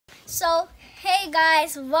So, hey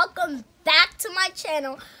guys, welcome back to my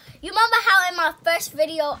channel. You remember how in my first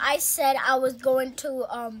video I said I was going to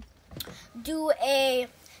do a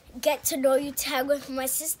get to know you tag with my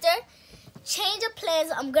sister? Change of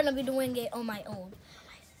plans, I'm gonna be doing it on my own.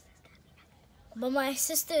 But my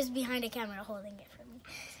sister is behind the camera holding it for me.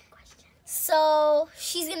 So,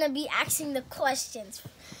 she's gonna be asking the questions.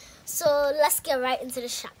 So, let's get right into the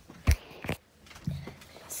shop.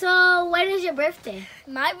 So, when is your birthday?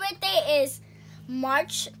 My birthday is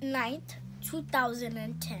March 9th,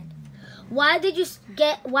 2010. Why did you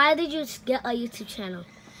get a YouTube channel?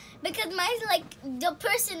 Because the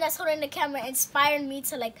person that's holding the camera inspired me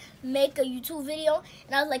to make a YouTube video,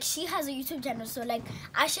 and I was like, she has a YouTube channel, so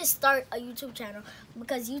I should start a YouTube channel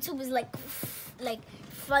because YouTube is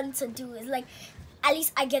fun to do. It's at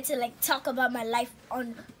least I get to talk about my life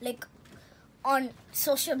on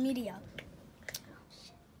social media.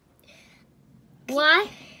 Why?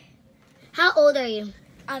 How old are you?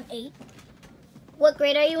 I'm 8. What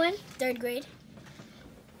grade are you in? 3rd grade.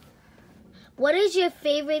 What is your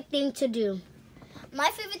favorite thing to do? My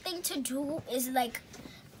favorite thing to do is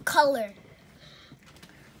color.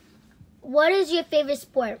 What is your favorite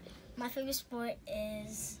sport? My favorite sport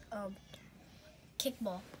is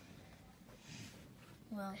kickball.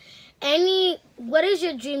 Well, what is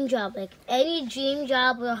your dream job? Any dream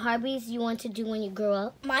job or hobbies you want to do when you grow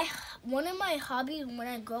up? One of my hobbies when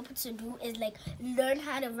I grow up to do is learn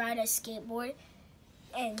how to ride a skateboard,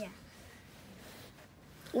 and yeah.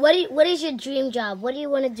 What is your dream job? What do you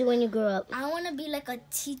want to do when you grow up? I want to be a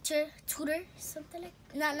teacher, tutor, something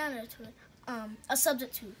not a tutor, a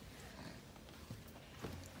substitute.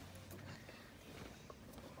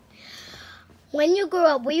 When you grow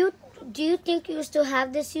up, do you think you still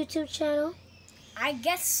have this YouTube channel? I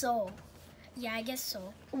guess so. Yeah, I guess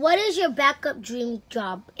so. What is your backup dream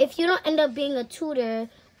job? If you don't end up being a tutor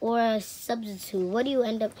or a substitute, what do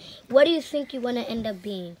you think you want to end up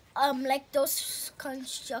being? Those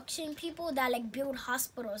construction people that build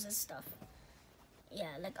hospitals and stuff.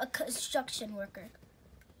 Yeah, a construction worker.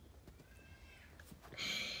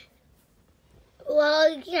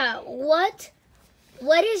 Well, yeah. What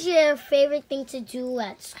is your favorite thing to do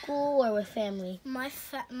at school or with family? My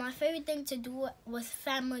favorite thing to do with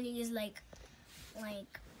family is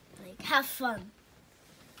have fun.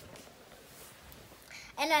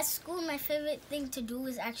 And at school, my favorite thing to do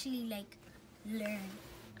is actually learn.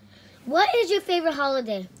 What is your favorite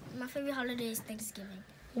holiday? My favorite holiday is Thanksgiving.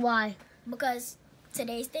 Why? Because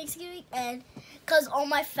today's Thanksgiving and because all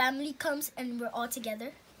my family comes and we're all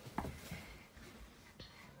together.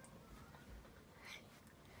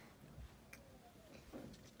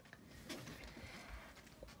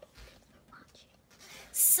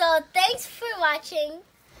 So thanks for watching.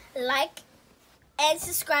 Like and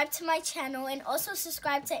subscribe to my channel, and also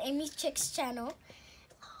subscribe to Amy Chick's channel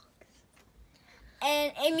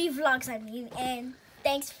and Amy Vlogs, and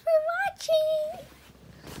thanks for watching.